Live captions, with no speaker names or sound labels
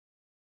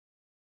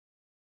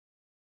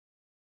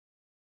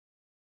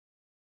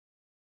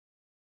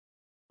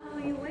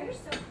you wear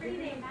so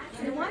pretty.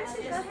 And why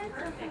don't you go ahead?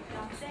 Perfect,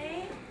 don't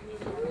they?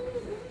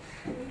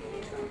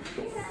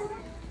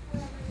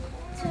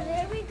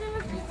 Today we're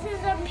going to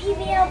present our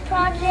PBL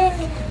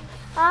project.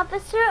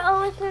 Officer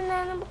O is an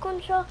animal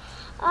control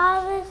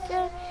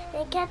officer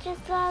and catches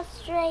lost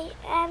stray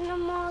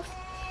animals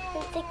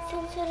and takes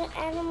them to the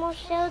animal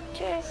shelter.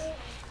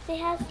 If he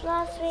has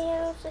lost stray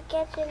animals to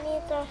catch and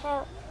needs our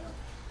help.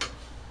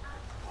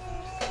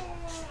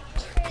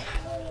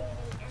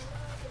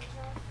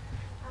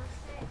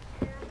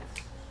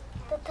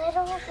 The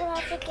title of the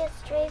project is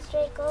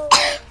Stray, Go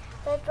Away.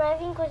 The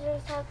driving question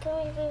is how can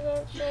we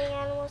prevent stray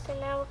animals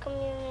in our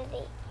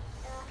community?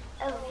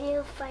 If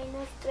you find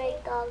a stray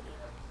dog,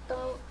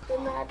 do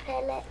not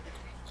pet it.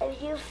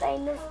 If you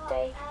find a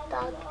stray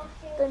dog,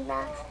 do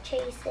not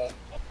chase it.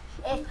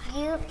 If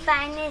you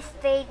find a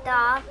stray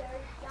dog,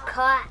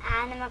 call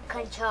animal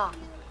control.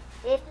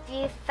 If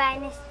you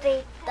find a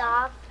stray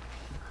dog,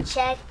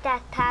 check the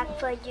tag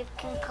so you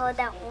can call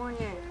the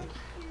owner.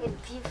 If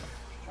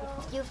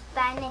you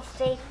find a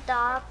stray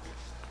dog,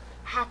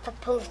 have a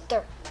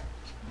poster.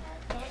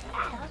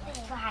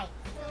 Right.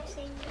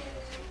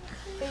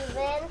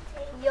 Prevent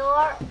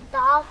your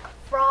dog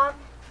from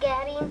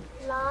getting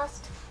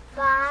lost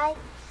by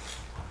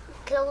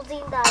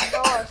closing the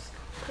doors.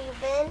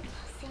 Prevent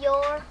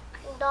your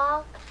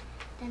dog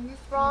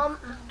from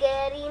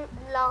getting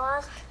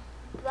lost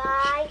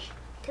by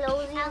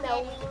closing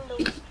the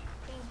windows.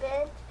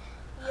 Prevent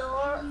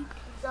your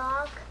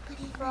dog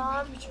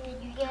from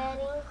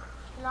getting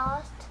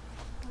lost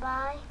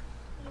by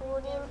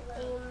putting a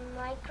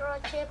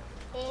microchip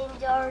in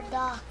your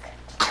dog.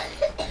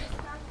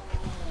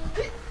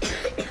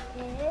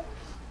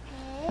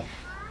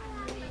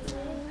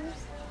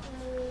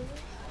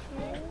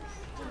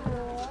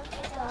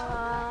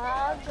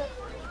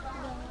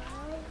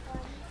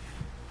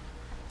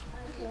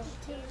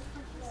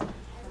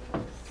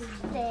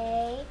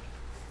 Stay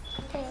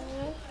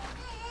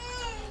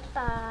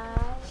by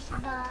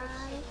the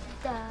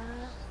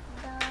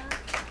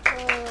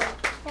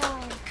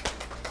phone.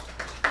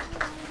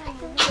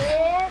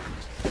 If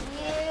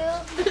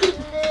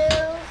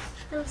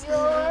you lose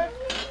your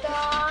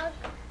dog,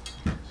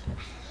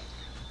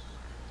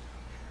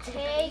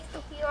 take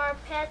your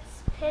pet's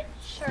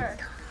picture.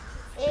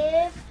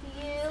 If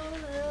you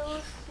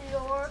lose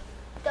your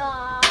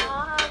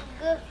dog,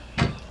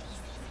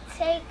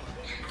 take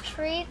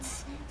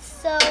treats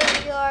so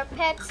your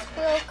pets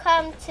will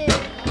come to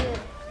you.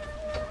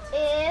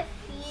 If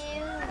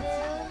you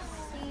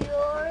lose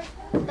your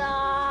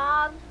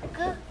dog,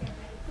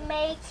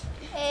 make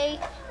a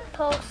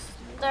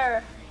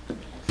poster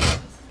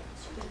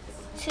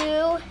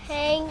to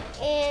hang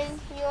in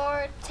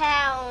your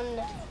town.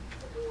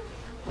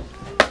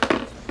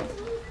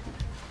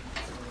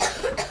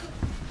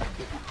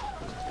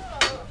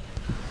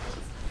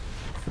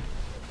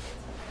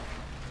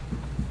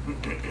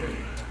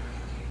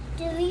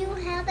 Do you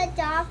have a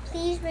dog?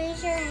 Please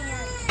raise your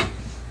hand.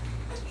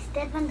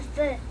 Step on the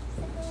foot.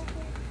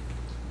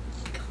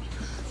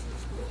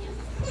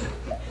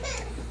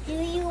 Do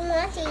you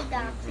want a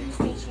dog? Please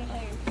raise your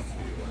hand.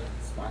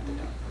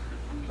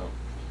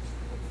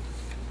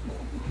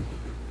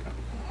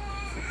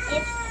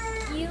 If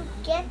you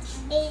get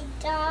a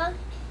dog,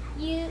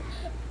 you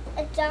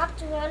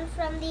adopt one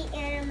from the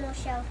animal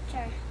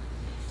shelter.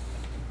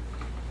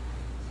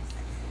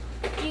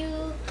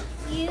 You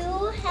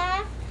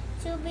have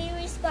to be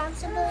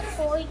responsible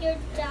for your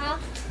dog,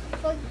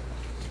 for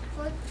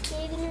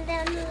giving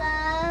them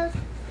love,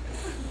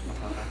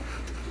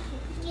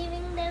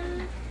 giving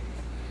them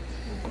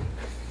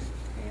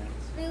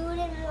food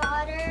and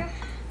water,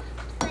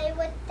 play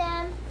with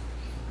them,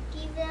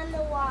 give them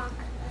a walk.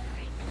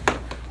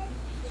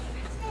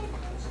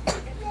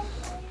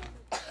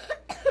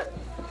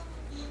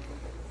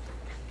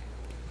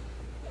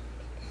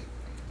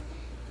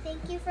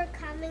 Thank you for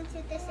coming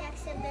to this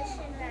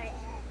exhibition night.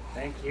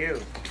 Thank you.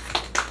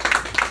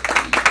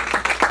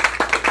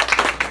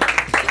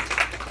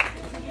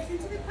 Listen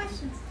to the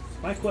questions.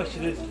 My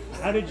question is,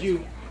 how did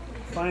you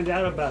find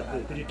out about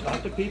this? Did you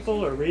talk to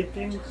people or read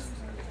things?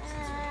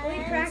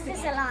 We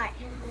practice a lot.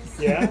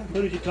 Yeah?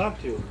 Who did you talk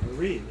to or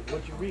read?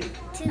 What'd you read?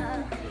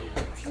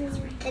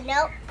 The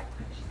note.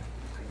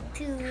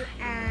 To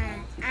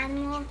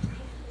animal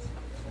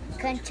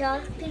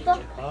control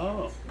people.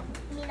 Oh.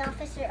 You mean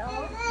Officer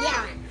O?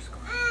 Yeah.